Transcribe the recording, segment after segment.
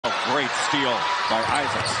great steal by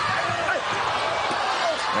Isaacs.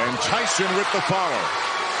 And Tyson with the follow.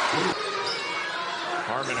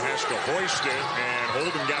 Harmon has to hoist it, and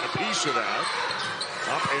Holden got a piece of that.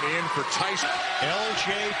 Up and in for Tyson.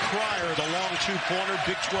 L.J. Cryer, the long two-pointer,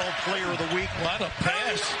 Big 12 Player of the Week. What a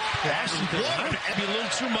pass. Pass is good. Maybe a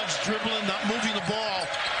little too much dribbling, not moving the ball.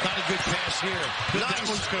 Not a good pass here. Nice. That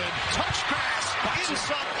was good. Touch pass.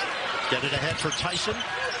 Inside. Get it ahead for Tyson.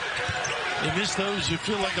 You miss those, you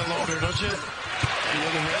feel like a loner, don't you? The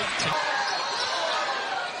other way.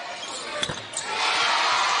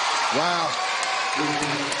 Wow.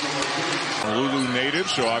 Lulu native,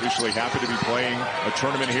 so obviously happy to be playing a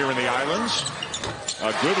tournament here in the islands.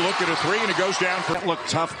 A good look at a three, and it goes down for... That looked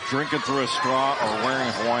tough drinking through a straw or wearing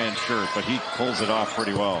a Hawaiian shirt, but he pulls it off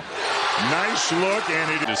pretty well. Nice look,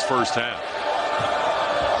 and it... His first half.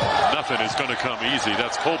 Nothing is going to come easy.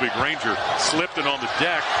 That's Colby Granger slipped it on the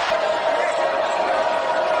deck.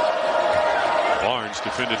 Barnes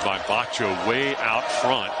defended by Bacho way out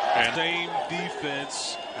front. And same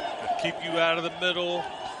defense. Keep you out of the middle,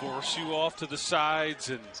 force you off to the sides,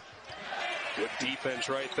 and good defense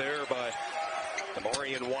right there by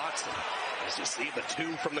Demarion Watson. As you see the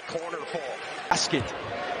two from the corner fall. Basket.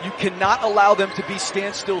 You cannot allow them to be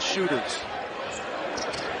standstill shooters.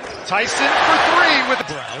 Tyson for three with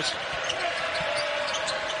Browse.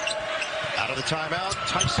 Out of the timeout,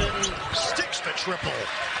 Tyson sticks the triple.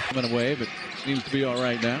 Coming away, but seems to be all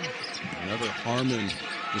right now. Another Harmon.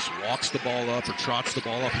 Just walks the ball up or trots the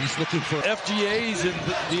ball up. He's looking for FGAs and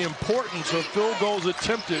the importance of field goals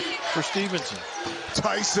attempted for Stevenson.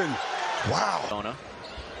 Tyson. Wow.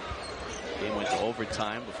 Game went to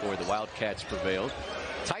overtime before the Wildcats prevailed.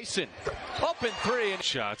 Tyson, open three. And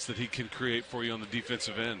shots that he can create for you on the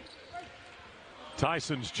defensive end.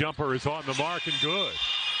 Tyson's jumper is on the mark and good.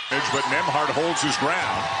 But Nembhard holds his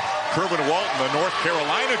ground. Kerwin Walton, the North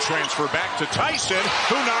Carolina transfer, back to Tyson,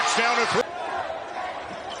 who knocks down a three.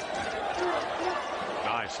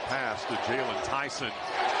 Nice pass to Jaylon Tyson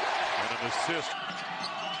and an assist.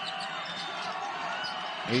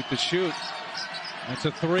 8 to shoot. That's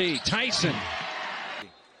a three. Tyson.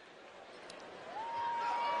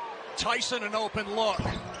 Tyson, an open look.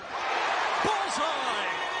 Bullseye.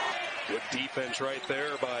 Good defense right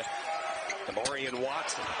there by Demarion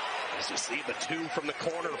Watson. As you see the two from the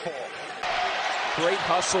corner fall. great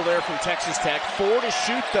hustle there from Texas Tech. 4 to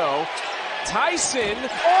shoot though. Tyson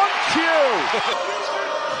on cue.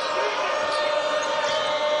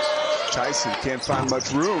 Tyson can't find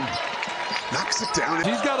much room. Knocks it down.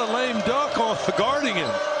 He's got a lame duck off guarding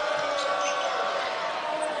him.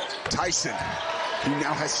 Tyson, he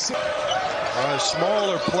now has 6. A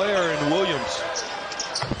smaller player in Williams.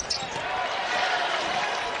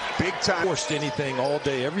 Big time. Forced anything all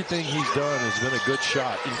day. Everything he's done has been a good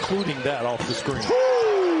shot, including that off the screen.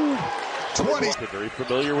 20. Very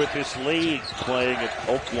familiar with this league, playing at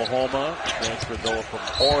Oklahoma. Transferred though from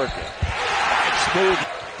Oregon. Smooth.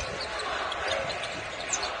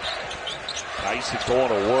 Tyson going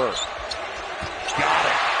to work. Got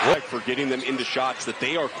it. For getting them into shots that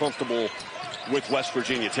they are comfortable with West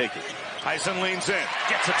Virginia taking. Tyson leans in,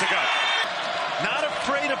 gets it to go. Not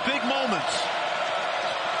afraid of big moments.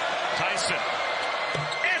 Tyson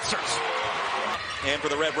answers. And for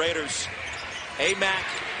the Red Raiders, Amac,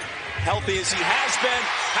 healthy as he has been.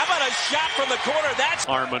 How about a shot from the corner? That's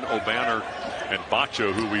Harmon, O'Banner, and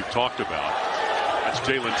Bacho, who we've talked about. That's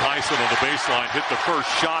Jaylon Tyson on the baseline. Hit the first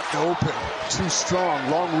shot. Open, too strong.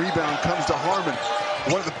 Long rebound comes to Harmon.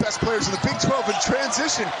 One of the best players in the Big 12 in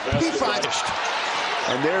transition. He finds it.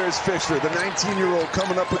 And there is Fisher, the 19-year-old,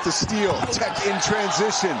 coming up with the steal. Tech in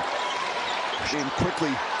transition. In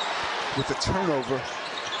quickly with the turnover.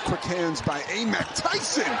 Quick hands by Amac.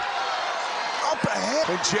 Tyson up ahead.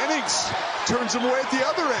 And Jennings turns him away at the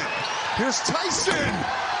other end. Here's Tyson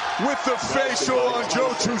with the facial on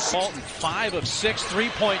Joe Tucson. Walton, 5 of 6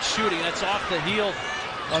 3-point shooting. That's off the heel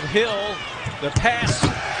of Hill. The pass,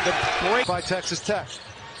 the break by Texas Tech.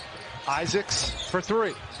 Isaacs for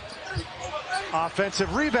 3.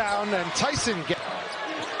 Offensive rebound, and Tyson gets.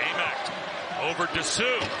 Amac over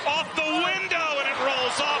Dessou. Off the window, and it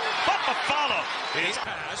rolls off. Up a follow. His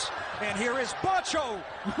pass, and here is Bacho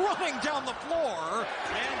running down the floor,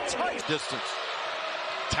 and Tyson. Distance.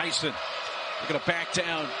 Tyson looking to back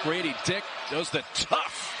down. Grady Dick does the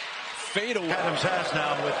tough fadeaway. Adams has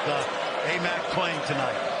now with Amac playing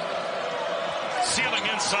tonight. Sealing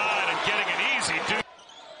inside and getting an easy do.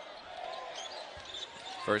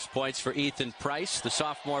 First points for Ethan Price, the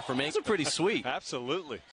sophomore from Maine. Those are pretty sweet. Absolutely.